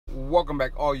Welcome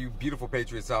back, all you beautiful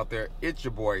patriots out there. It's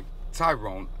your boy,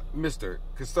 Tyrone, Mr.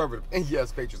 Conservative. And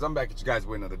yes, patriots, I'm back at you guys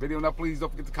with another video. Now, please don't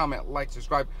forget to comment, like,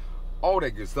 subscribe, all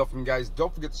that good stuff from you guys.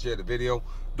 Don't forget to share the video.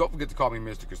 Don't forget to call me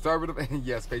Mr. Conservative. And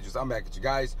yes, patriots, I'm back at you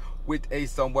guys with a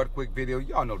somewhat quick video.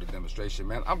 Y'all know the demonstration,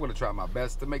 man. I'm going to try my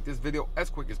best to make this video as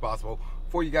quick as possible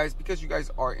for you guys because you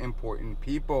guys are important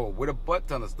people with a butt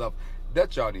ton of stuff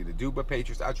that y'all need to do. But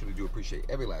patriots, I truly do appreciate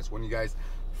every last one of you guys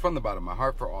from the bottom of my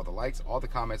heart for all the likes, all the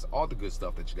comments, all the good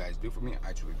stuff that you guys do for me.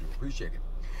 I truly do appreciate it.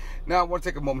 Now, I want to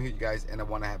take a moment here, you guys, and I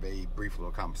want to have a brief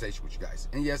little conversation with you guys.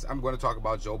 And yes, I'm going to talk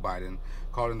about Joe Biden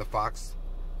calling the Fox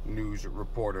News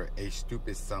reporter a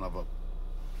stupid son of a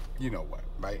you know what,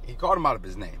 right? He called him out of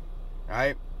his name,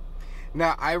 right?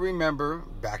 Now, I remember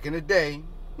back in the day,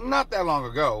 not that long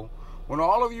ago, when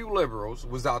all of you liberals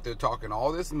was out there talking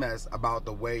all this mess about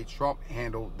the way Trump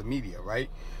handled the media, right?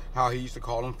 How he used to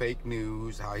call them fake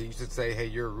news, how he used to say, hey,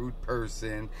 you're a rude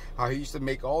person, how he used to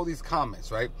make all these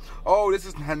comments, right? Oh, this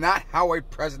is not how a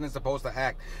president's supposed to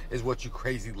act, is what you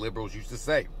crazy liberals used to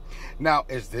say. Now,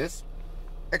 is this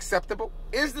acceptable?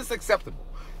 Is this acceptable?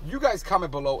 You guys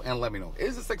comment below and let me know.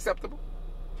 Is this acceptable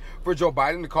for Joe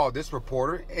Biden to call this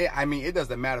reporter? I mean, it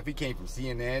doesn't matter if he came from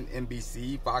CNN,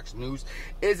 NBC, Fox News.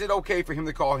 Is it okay for him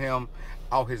to call him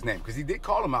out his name? Because he did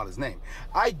call him out his name.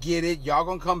 I get it. Y'all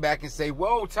gonna come back and say,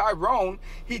 well, Tyrone,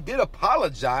 he did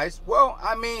apologize. Well,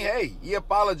 I mean, hey, he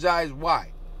apologized.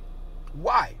 Why?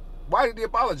 Why did he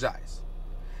apologize?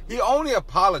 He only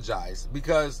apologized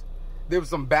because there was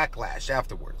some backlash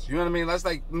afterwards. You know what I mean? That's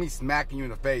like me smacking you in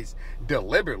the face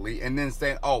deliberately and then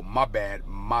saying, oh, my bad,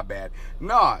 my bad.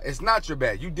 Nah, it's not your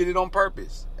bad. You did it on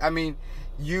purpose. I mean,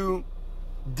 you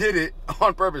did it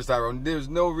on purpose, Tyrone. There's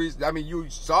no reason. I mean, you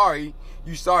sorry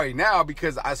now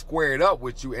because I squared up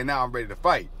with you and now I'm ready to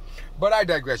fight. But I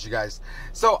digress, you guys.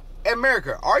 So,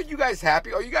 America, are you guys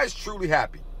happy? Are you guys truly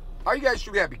happy? Are you guys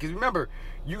truly happy? Because remember,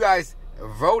 you guys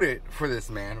voted for this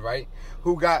man, right?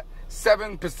 Who got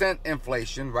 7%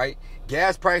 inflation, right?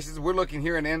 Gas prices, we're looking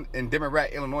here in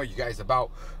Democrat, Illinois, you guys,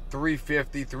 about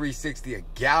 $3.50, $3.60 a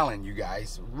gallon, you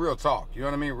guys. Real talk. You know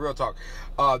what I mean? Real talk.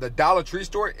 The Dollar Tree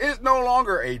store is no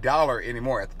longer $1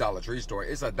 anymore at the Dollar Tree store.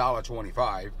 It's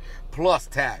 $1.25 plus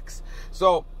tax.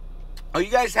 So, are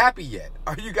you guys happy yet?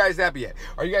 Are you guys happy yet?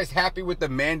 Are you guys happy with the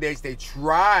mandates they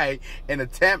try and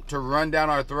attempt to run down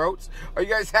our throats? Are you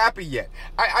guys happy yet?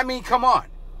 I mean, come on.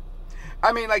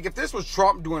 I mean, like, if this was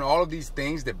Trump doing all of these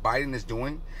things that Biden is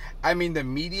doing, I mean, the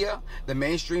media, the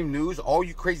mainstream news, all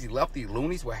you crazy lefty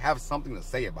loonies will have something to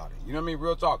say about it. You know what I mean?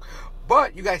 Real talk.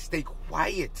 But you guys stay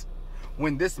quiet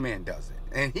when this man does it.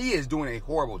 And he is doing a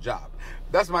horrible job.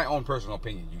 That's my own personal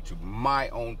opinion, YouTube. My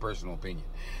own personal opinion.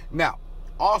 Now,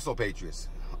 also, patriots,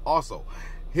 also,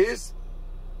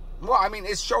 well, I mean,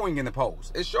 it's showing in the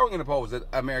polls. It's showing in the polls that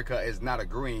America is not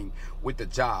agreeing with the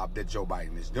job that Joe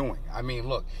Biden is doing. I mean,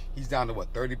 look, he's down to,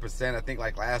 what, 30%? I think,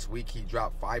 like, last week he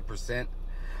dropped 5%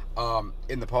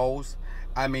 in the polls.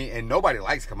 I mean, and nobody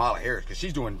likes Kamala Harris because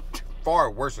she's doing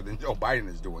far worse than Joe Biden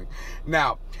is doing.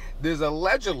 Now, there's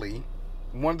allegedly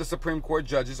one of the Supreme Court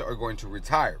judges are going to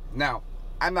retire. Now,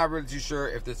 I'm not really too sure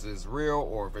if this is real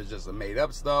or if it's just a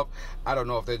made-up stuff. I don't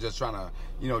know if they're just trying to,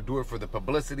 you know, do it for the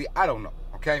publicity. I don't know,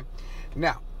 okay?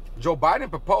 Now, Joe Biden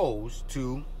proposed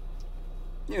to,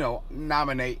 you know,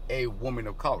 nominate a woman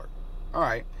of color. All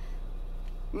right.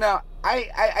 Now,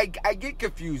 I get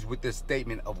confused with this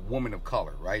statement of woman of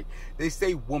color, right? They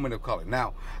say woman of color.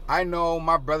 Now, I know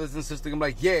my brothers and sisters, I'm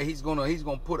like, yeah, he's gonna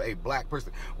put a black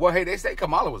person. Well, hey, they say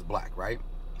Kamala was black, right?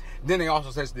 Then they also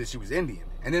said that she was Indian.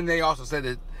 And then they also said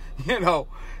that, you know,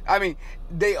 I mean,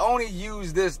 they only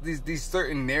use these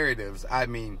certain narratives, I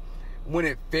mean, when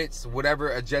it fits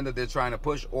whatever agenda they're trying to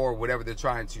push or whatever they're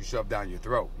trying to shove down your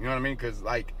throat. You know what I mean? Because,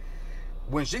 like,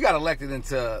 when she got elected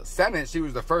into Senate, she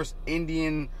was the first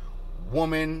Indian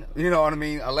woman, you know what I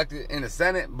mean, elected in the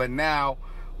Senate. But now,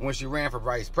 when she ran for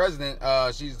vice president,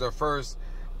 she's the first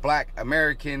black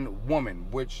American woman,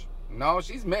 which, no,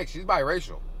 she's mixed. She's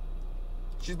biracial.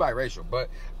 She's biracial, but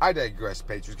I digress,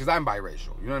 patriots, because I'm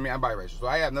biracial. You know what I mean? I'm biracial. So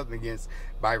I have nothing against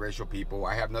biracial people.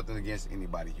 I have nothing against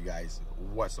anybody, you guys,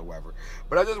 whatsoever.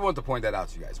 But I just want to point that out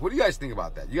to you guys. What do you guys think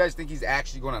about that? You guys think he's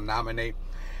actually going to nominate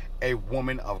a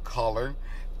woman of color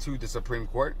to the Supreme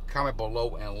Court? Comment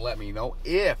below and let me know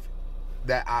if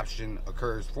that option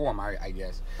occurs for him, I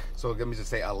guess. So let me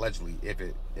just say allegedly, if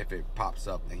it pops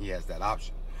up and he has that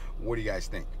option. What do you guys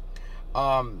think?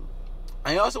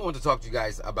 I also want to talk to you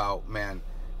guys about, man,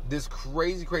 this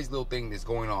crazy little thing that's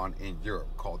going on in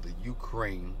Europe called the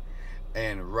Ukraine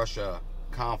and Russia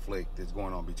conflict that's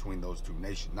going on between those two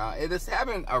nations. Now, it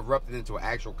haven't erupted into an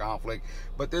actual conflict,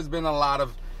 but there's been a lot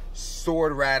of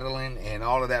sword rattling and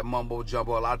all of that mumbo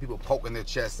jumbo. A lot of people poking their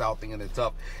chests out thinking they're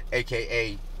tough,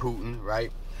 aka Putin,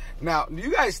 right? Now, do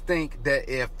you guys think that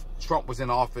if Trump was in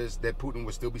office, that Putin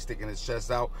would still be sticking his chest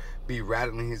out, be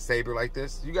rattling his saber like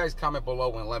this? You guys comment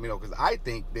below and let me know, because I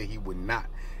think that he would not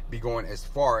be going as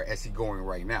far as he's going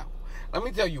right now. Let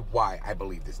me tell you why I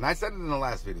believe this. And I said it in the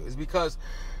last video. It's because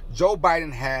Joe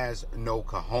Biden has no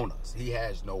cojones. He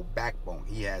has no backbone.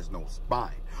 He has no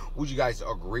spine. Would you guys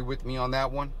agree with me on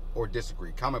that one or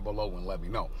disagree? Comment below and let me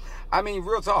know. I mean,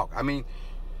 real talk. I mean,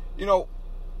 you know,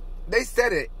 they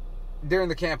said it during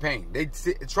the campaign.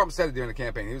 Trump said it during the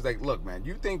campaign. He was like, look, man,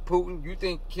 you think Putin, you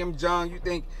think Kim Jong, you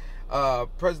think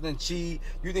President Xi,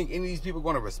 you think any of these people are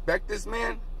going to respect this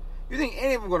man? You think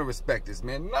any of them are going to respect this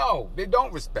man? No, they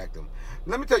don't respect him.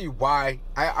 Let me tell you why.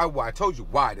 I told you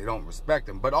why they don't respect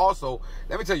him. But also,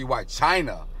 let me tell you why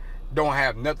China don't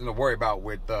have nothing to worry about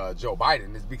with Joe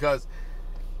Biden. Is because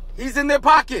he's in their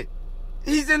pocket.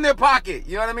 He's in their pocket.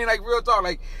 You know what I mean? Like, real talk.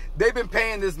 Like, they've been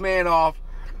paying this man off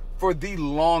for the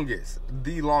longest,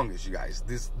 you guys.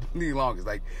 The longest.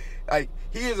 Like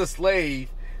he is a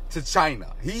slave to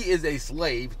China. He is a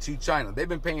slave to China. They've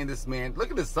been paying this man.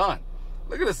 Look at his son.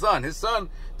 Look at his son. His son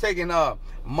taking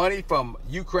money from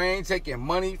Ukraine, taking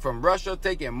money from Russia,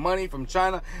 taking money from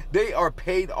China. They are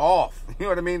paid off. You know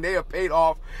what I mean? They are paid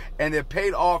off, and they're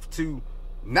paid off to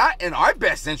not in our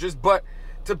best interest, but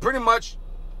to pretty much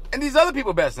in these other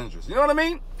people's best interests. You know what I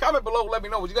mean? Comment below. Let me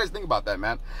know what you guys think about that,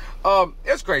 man.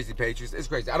 It's crazy, Patriots. It's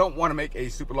crazy. I don't want to make a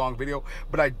super long video,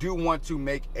 but I do want to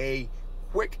make a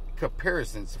quick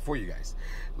comparisons for you guys.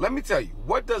 Let me tell you,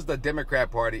 what does the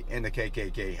Democrat Party and the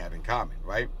KKK have in common,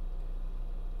 right?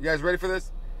 You guys ready for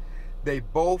this? They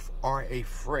both are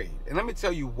afraid. And let me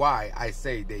tell you why I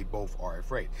say they both are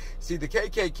afraid. See, the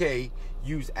KKK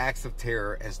use acts of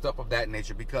terror and stuff of that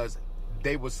nature because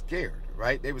they were scared,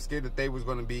 right? They were scared that they was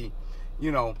going to be,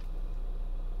 you know,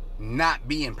 not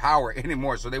be in power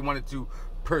anymore. So they wanted to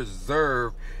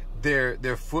preserve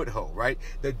their foothold, right?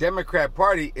 The Democrat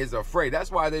Party is afraid.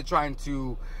 That's why they're trying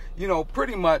to, you know,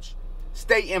 pretty much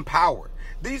stay in power.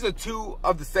 These are two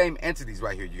of the same entities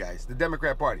right here, you guys. The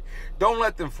Democrat Party. Don't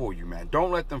let them fool you, man.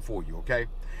 Don't let them fool you, okay?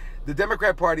 The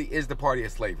Democrat Party is the party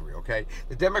of slavery, okay?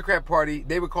 The Democrat Party,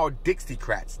 they were called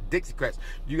Dixiecrats. Dixiecrats.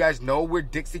 You guys know where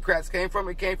Dixiecrats came from?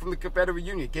 It came from the Confederate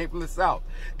Union. It came from the South.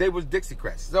 They was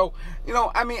Dixiecrats. So, you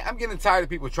know, I mean, I'm getting tired of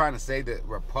people trying to say that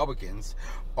Republicans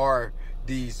are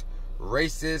these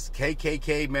racist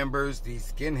KKK members,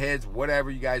 these skinheads, whatever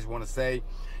you guys want to say.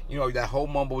 You know, that whole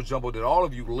mumbo jumbo that all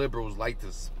of you liberals like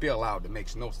to spill out that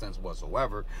makes no sense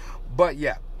whatsoever. But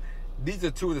yeah, these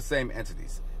are two of the same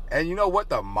entities. And you know what?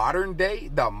 The modern day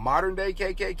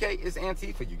KKK is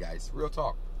Antifa, you guys. Real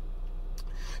talk.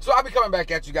 So I'll be coming back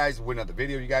at you guys with another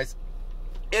video, you guys.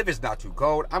 If it's not too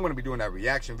cold, I'm going to be doing that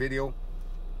reaction video.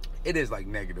 It is like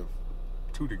 -2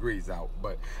 degrees out,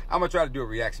 but I'm going to try to do a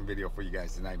reaction video for you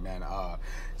guys tonight, man.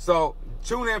 So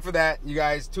tune in for that, you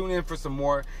guys. Tune in for some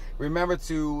more. Remember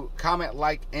to comment,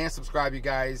 like, and subscribe, you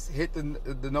guys. Hit the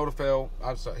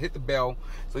hit the bell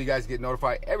so you guys get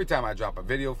notified every time I drop a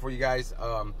video for you guys.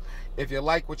 If you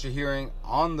like what you're hearing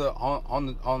on the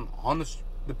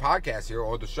podcast here,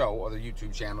 or the show, or the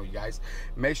YouTube channel, you guys,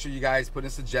 make sure you guys put in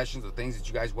suggestions of things that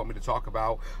you guys want me to talk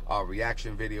about,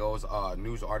 reaction videos,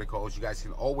 news articles. You guys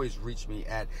can always reach me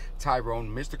at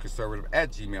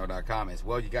tyronemrconservative@gmail.com as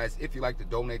well. You guys, if you like to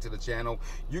donate to the channel,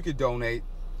 you can donate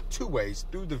 2 ways: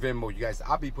 through the Venmo. You guys,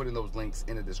 I'll be putting those links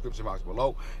in the description box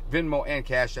below, Venmo and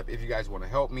Cash App, if you guys want to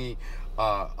help me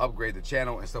upgrade the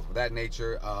channel and stuff of that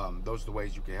nature. Those are the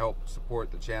ways you can help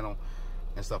support the channel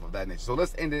and stuff of that nature. So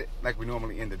let's end it like we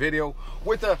normally end the video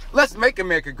with a "Let's Make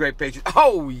America Great," Patriots.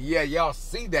 Oh yeah, y'all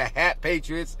see that hat,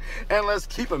 Patriots? And let's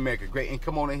keep America great. And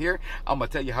come on in here, I'm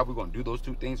gonna tell you how we're gonna do those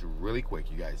two things really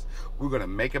quick, you guys. We're gonna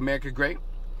make America great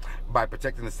by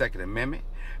protecting the Second Amendment,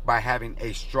 by having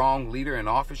a strong leader in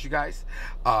office, you guys,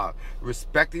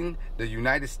 respecting the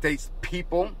United States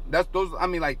people. I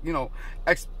mean, like, you know,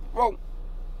 well,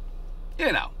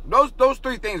 you know, those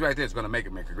 3 things right there is going to make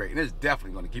America great. And it's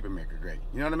definitely going to keep America great.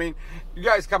 You know what I mean? You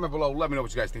guys comment below. Let me know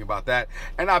what you guys think about that.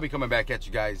 And I'll be coming back at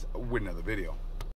you guys with another video.